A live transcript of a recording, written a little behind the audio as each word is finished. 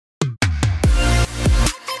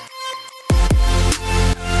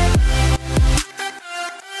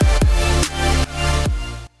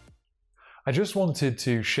I just wanted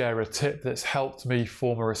to share a tip that's helped me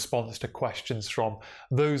form a response to questions from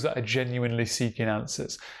those that are genuinely seeking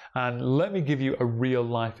answers. And let me give you a real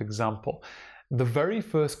life example. The very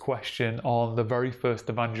first question on the very first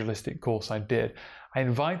evangelistic course I did, I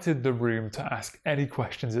invited the room to ask any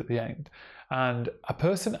questions at the end. And a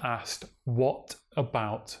person asked, "What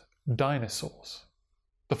about dinosaurs?"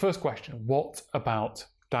 The first question, what about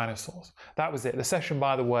dinosaurs? That was it. The session,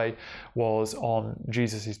 by the way, was on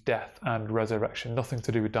Jesus' death and resurrection, nothing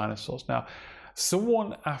to do with dinosaurs. Now,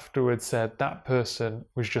 someone afterwards said that person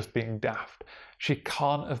was just being daft. She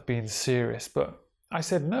can't have been serious. But I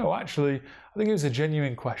said, no, actually, I think it was a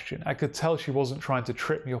genuine question. I could tell she wasn't trying to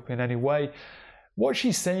trip me up in any way. What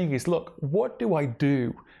she's saying is, look, what do I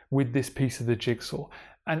do with this piece of the jigsaw?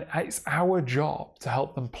 And it's our job to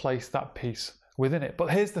help them place that piece within it. But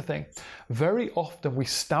here's the thing, very often we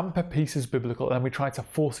stamp a piece as biblical and then we try to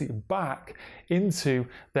force it back into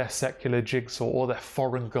their secular jigsaw or their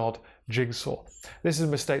foreign god jigsaw. This is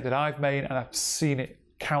a mistake that I've made and I've seen it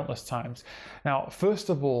countless times. Now, first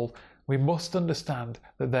of all, we must understand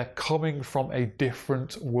that they're coming from a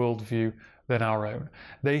different worldview than our own.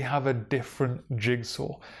 They have a different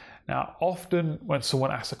jigsaw. Now, often when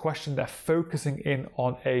someone asks a question, they're focusing in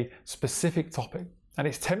on a specific topic. And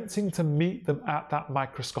it's tempting to meet them at that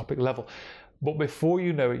microscopic level. But before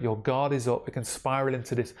you know it, your guard is up. It can spiral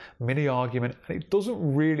into this mini argument, and it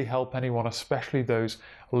doesn't really help anyone, especially those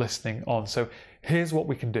listening on. So here's what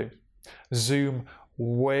we can do. Zoom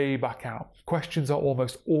way back out. Questions are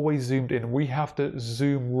almost always zoomed in. We have to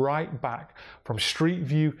zoom right back from street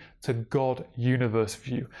view to God universe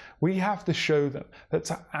view. We have to show them that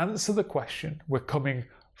to answer the question, we're coming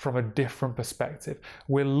from a different perspective.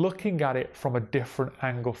 We're looking at it from a different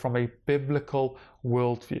angle, from a biblical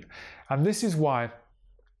worldview. And this is why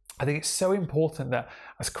I think it's so important that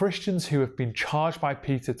as Christians who have been charged by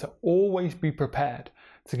Peter to always be prepared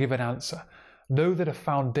to give an answer, know that a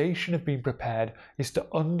foundation of being prepared is to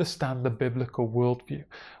understand the biblical worldview.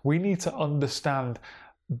 We need to understand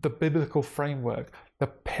the biblical framework, the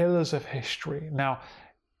pillars of history. Now,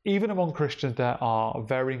 even among Christians, there are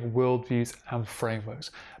varying worldviews and frameworks,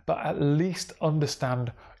 but at least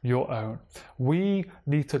understand your own. We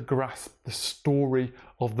need to grasp the story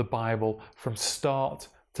of the Bible from start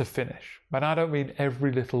to finish. And I don't mean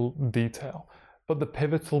every little detail, but the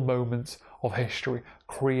pivotal moments of history,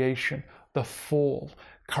 creation, the fall,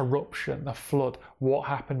 corruption, the flood, what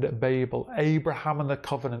happened at Babel, Abraham and the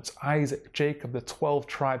covenants, Isaac, Jacob, the 12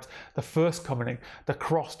 tribes, the first coming, the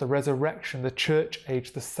cross, the resurrection, the church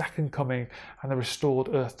age, the second coming, and the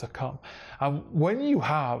restored earth to come. And when you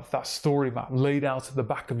have that story map laid out at the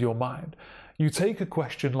back of your mind, you take a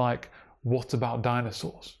question like, what about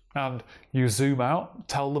dinosaurs? And you zoom out,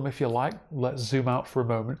 tell them if you like, let's zoom out for a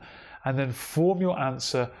moment, and then form your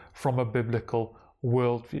answer from a biblical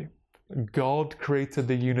worldview. God created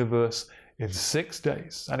the universe in 6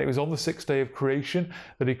 days, and it was on the 6th day of creation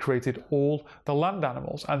that he created all the land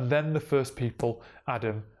animals and then the first people,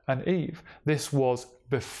 Adam and Eve. This was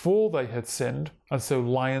before they had sinned, and so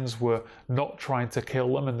lions were not trying to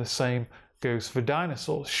kill them, and the same goes for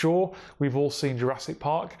dinosaurs. Sure, we've all seen Jurassic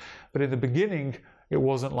Park, but in the beginning it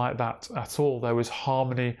wasn't like that at all. There was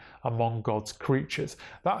harmony among God's creatures.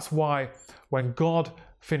 That's why when God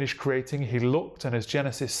finished creating, he looked, and as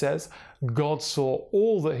Genesis says, God saw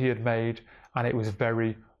all that he had made, and it was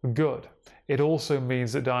very good. It also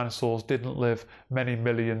means that dinosaurs didn't live many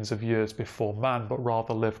millions of years before man, but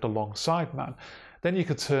rather lived alongside man. Then you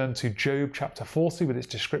could turn to Job chapter 40 with its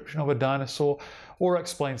description of a dinosaur, or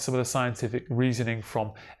explain some of the scientific reasoning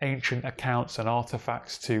from ancient accounts and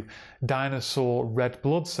artifacts to dinosaur red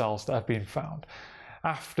blood cells that have been found.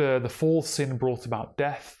 After the fall, sin brought about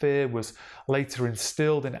death. Fear was later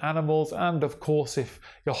instilled in animals, and of course, if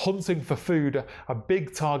you're hunting for food, a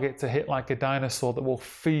big target to hit like a dinosaur that will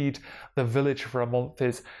feed the village for a month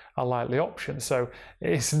is a likely option. So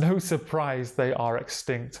it's no surprise they are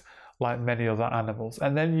extinct like many other animals.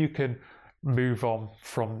 And then you can move on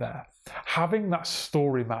from there. Having that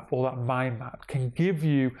story map or that mind map can give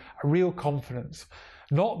you a real confidence.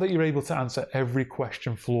 Not that you're able to answer every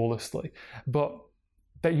question flawlessly, but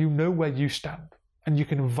that you know where you stand, and you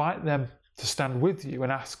can invite them to stand with you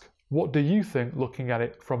and ask, what do you think looking at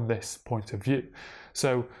it from this point of view?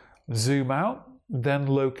 So zoom out, then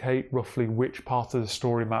locate roughly which part of the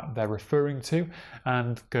story map they're referring to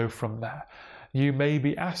and go from there. You may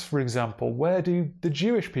be asked, for example, where do the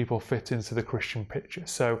Jewish people fit into the Christian picture?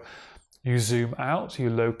 So You zoom out,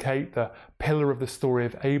 you locate the pillar of the story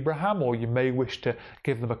of Abraham, or you may wish to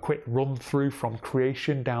give them a quick run through from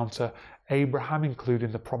creation down to Abraham,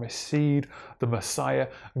 including the promised seed, the Messiah,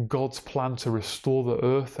 God's plan to restore the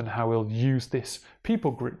earth and how he'll use this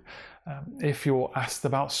people group. If you're asked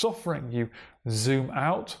about suffering, you zoom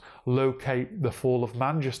out, locate the fall of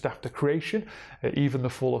man just after creation, even the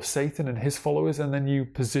fall of Satan and his followers, and then you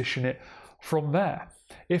position it from there.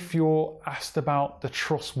 If you're asked about the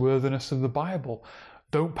trustworthiness of the Bible,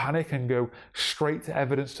 don't panic and go straight to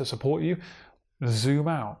evidence to support you. Zoom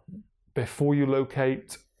out. Before you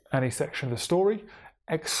locate any section of the story,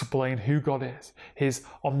 explain who God is, his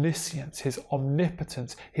omniscience, his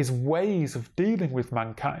omnipotence, his ways of dealing with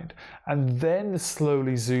mankind, and then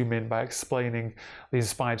slowly zoom in by explaining the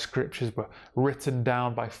inspired scriptures were written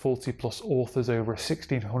down by 40+ authors over a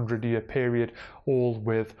 1600-year period, all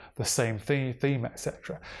with the same theme,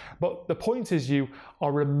 etc. But the point is, you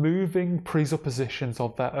are removing presuppositions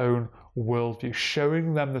of their own worldview,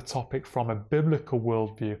 showing them the topic from a biblical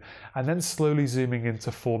worldview, and then slowly zooming in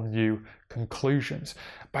to form new conclusions.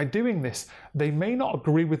 By doing this, they may not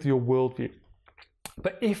agree with your worldview,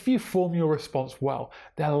 but if you form your response well,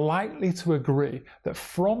 they're likely to agree that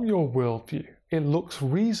from your worldview, it looks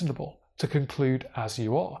reasonable to conclude as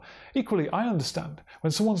you are. Equally, I understand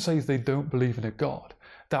when someone says they don't believe in a God,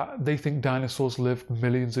 that they think dinosaurs lived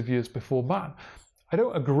millions of years before man. I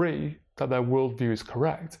don't agree that their worldview is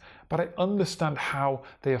correct, but I understand how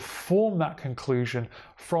they have formed that conclusion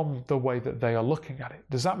from the way that they are looking at it.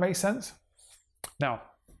 Does that make sense? Now,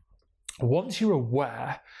 once you're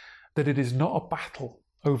aware that it is not a battle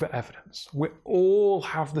over evidence, we all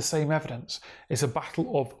have the same evidence. It's a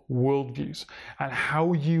battle of worldviews and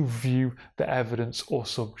how you view the evidence or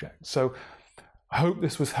subject. So I hope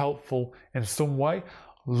this was helpful in some way.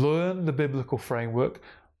 Learn the biblical framework,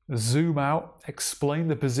 zoom out, explain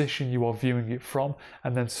the position you are viewing it from,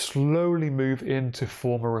 and then slowly move in to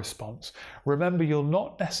form a response. Remember, you're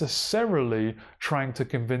not necessarily trying to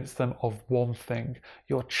convince them of one thing.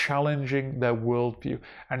 You're challenging their worldview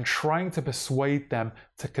and trying to persuade them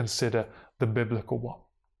to consider the biblical one.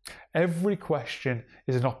 Every question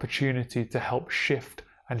is an opportunity to help shift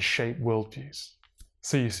and shape worldviews.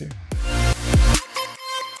 See you soon.